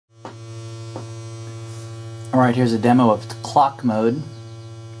Alright, here's a demo of clock mode.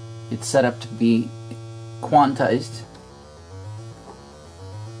 It's set up to be quantized.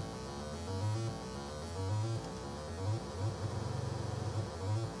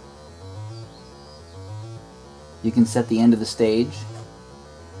 You can set the end of the stage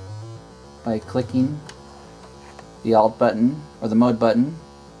by clicking the Alt button or the Mode button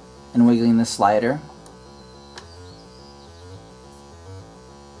and wiggling the slider.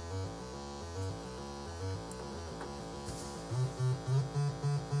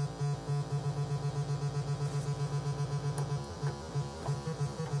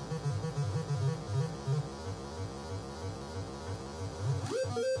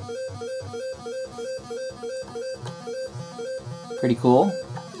 Pretty cool.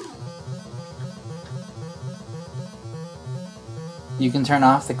 You can turn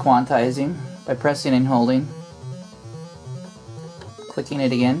off the quantizing by pressing and holding, clicking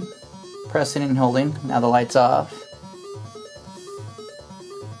it again, pressing and holding. Now the light's off.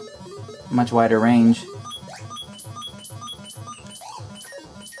 Much wider range.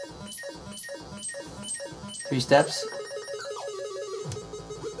 Three steps.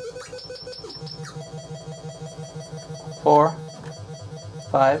 Four.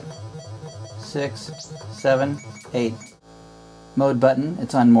 5, 6, 7, 8. Mode button,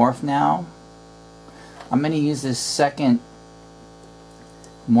 it's on Morph now. I'm going to use this second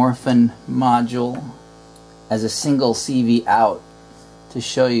Morphun module as a single CV out to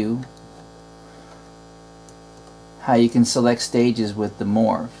show you how you can select stages with the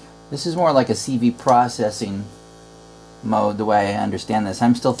Morph. This is more like a CV processing mode, the way I understand this.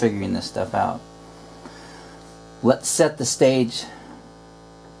 I'm still figuring this stuff out. Let's set the stage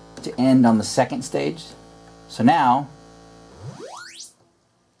to end on the second stage. So now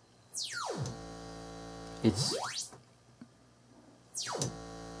it's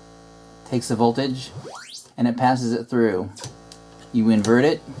takes the voltage and it passes it through. You invert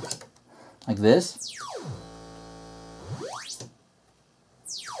it like this.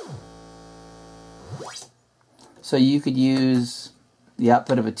 So you could use the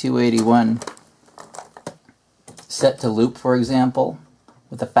output of a 281 set to loop, for example,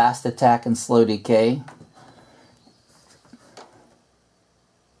 with a fast attack and slow decay.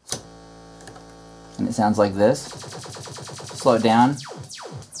 And it sounds like this. Slow it down.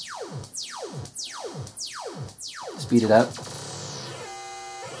 Speed it up.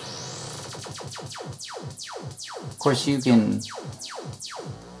 Of course, you can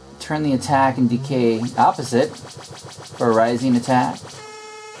turn the attack and decay opposite for a rising attack.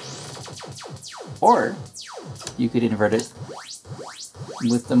 Or you could invert it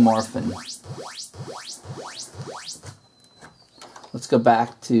with the Morphun. Let's go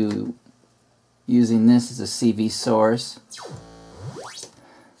back to using this as a CV source.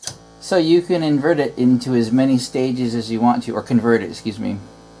 So you can invert it into as many stages as you want to, or convert it, excuse me.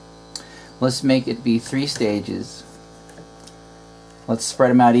 Let's make it be 3 stages. Let's spread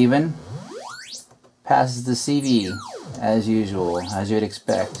them out even. Passes the CV as usual, as you'd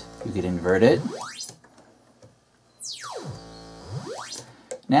expect. You could invert it.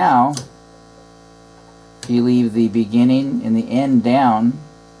 Now, if you leave the beginning and the end down,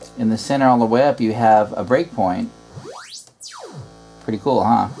 in the center all the way up you have a breakpoint. Pretty cool,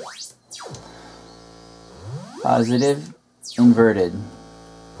 huh? Positive, inverted.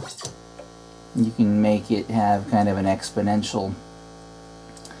 You can make it have kind of an exponential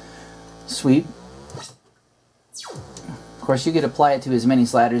sweep. Of course, you could apply it to as many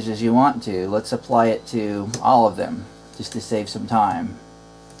sliders as you want to. Let's apply it to all of them, just to save some time.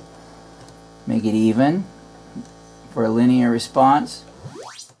 Make it even for a linear response.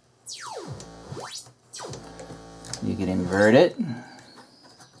 You could invert it.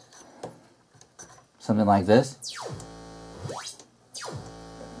 Something like this.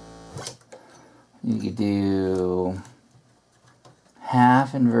 You could do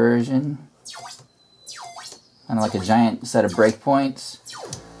half inversion. Kind of like a giant set of breakpoints.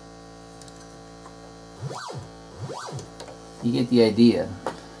 You get the idea.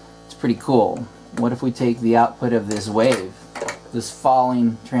 It's pretty cool. What if we take the output of this wave, this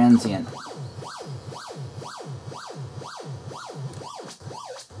falling transient,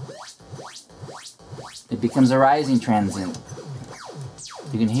 it becomes a rising transient.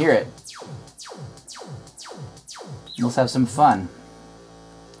 You can hear it. Let's have some fun.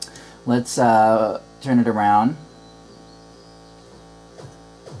 Let's turn it around.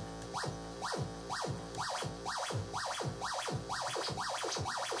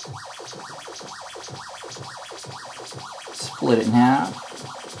 Split it in half.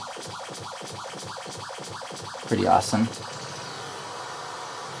 Pretty awesome.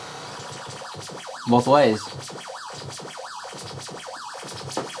 Both ways.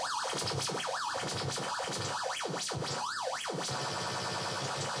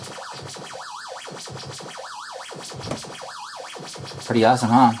 Pretty awesome,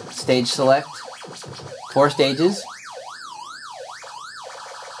 huh? Stage select. 4 stages.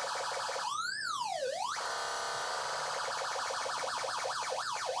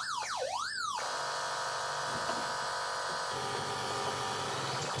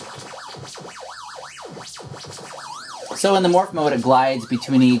 So in the morph mode, it glides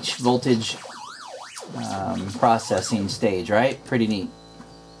between each voltage processing stage, right? Pretty neat.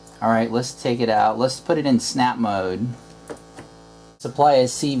 Alright, let's take it out. Let's put it in snap mode. Let's apply a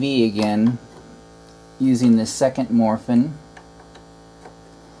CV again using the second Morphun.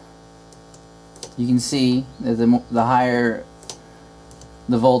 You can see that the higher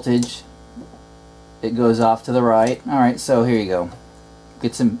the voltage, it goes off to the right. Alright, so here you go.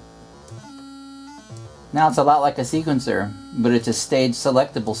 Get some. Now it's a lot like a sequencer, but it's a stage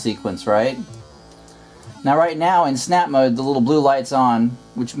selectable sequence, right? Now right now in snap mode, the little blue light's on,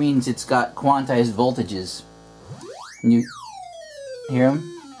 which means it's got quantized voltages. Can you hear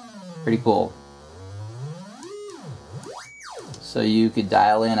them? Pretty cool. So you could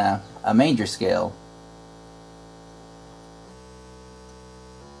dial in a major scale.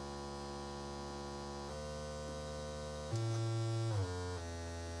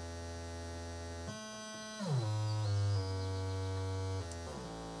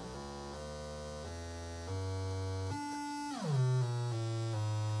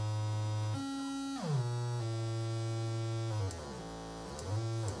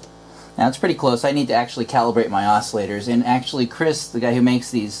 Now it's pretty close. I need to actually calibrate my oscillators, and actually Chris, the guy who makes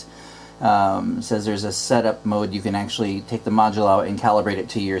these, says there's a setup mode you can actually take the module out and calibrate it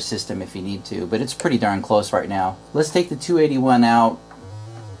to your system if you need to, but it's pretty darn close right now. Let's take the 281 out,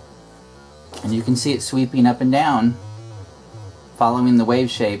 and you can see it sweeping up and down, following the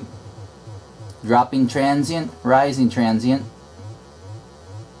wave shape. Dropping transient, rising transient.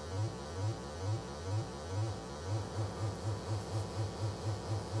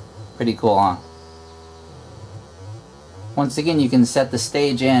 Pretty cool, huh? Once again, you can set the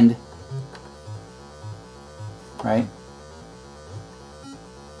stage end, right?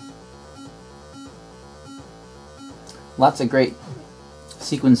 Lots of great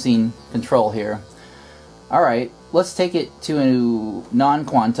sequencing control here. Alright, let's take it to a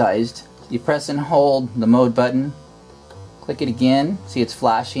non-quantized. You press and hold the mode button, click it again, see it's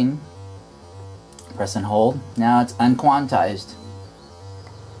flashing, press and hold. Now it's unquantized.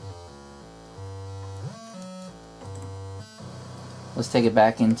 Let's take it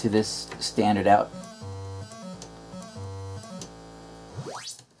back into this standard out.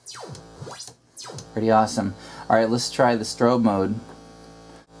 Pretty awesome. Alright, let's try the strobe mode.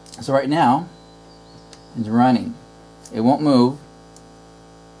 So right now, it's running. It won't move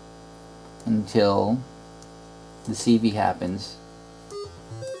until the CV happens.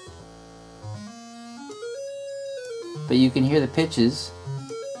 But you can hear the pitches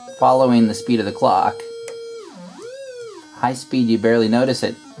following the speed of the clock. High speed, you barely notice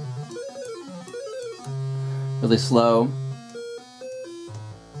it. Really slow.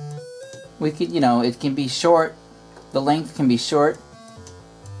 We could, it can be short. The length can be short.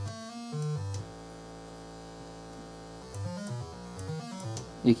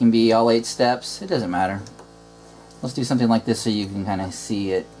 You can be all 8 steps. It doesn't matter. Let's do something like this so you can kind of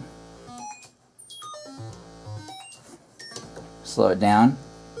see it. Slow it down.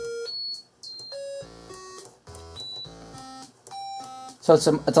 So it's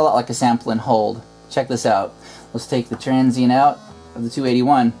a lot like a sample and hold. Check this out. Let's take the transient out of the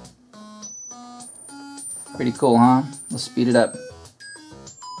 281. Pretty cool, huh? Let's speed it up.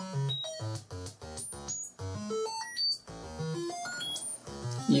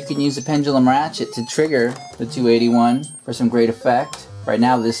 You can use a pendulum ratchet to trigger the 281 for some great effect. Right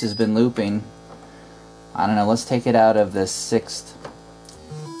now this has been looping. I don't know, let's take it out of the 6th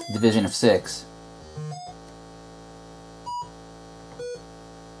division of 6.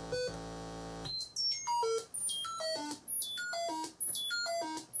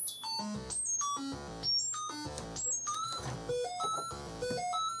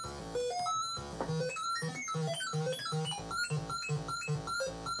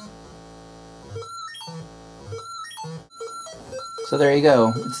 So there you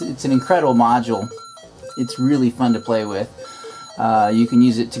go. It's an incredible module. It's really fun to play with. You can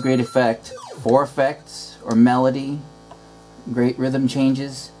use it to great effect for effects or melody, great rhythm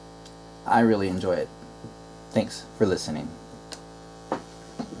changes. I really enjoy it. Thanks for listening.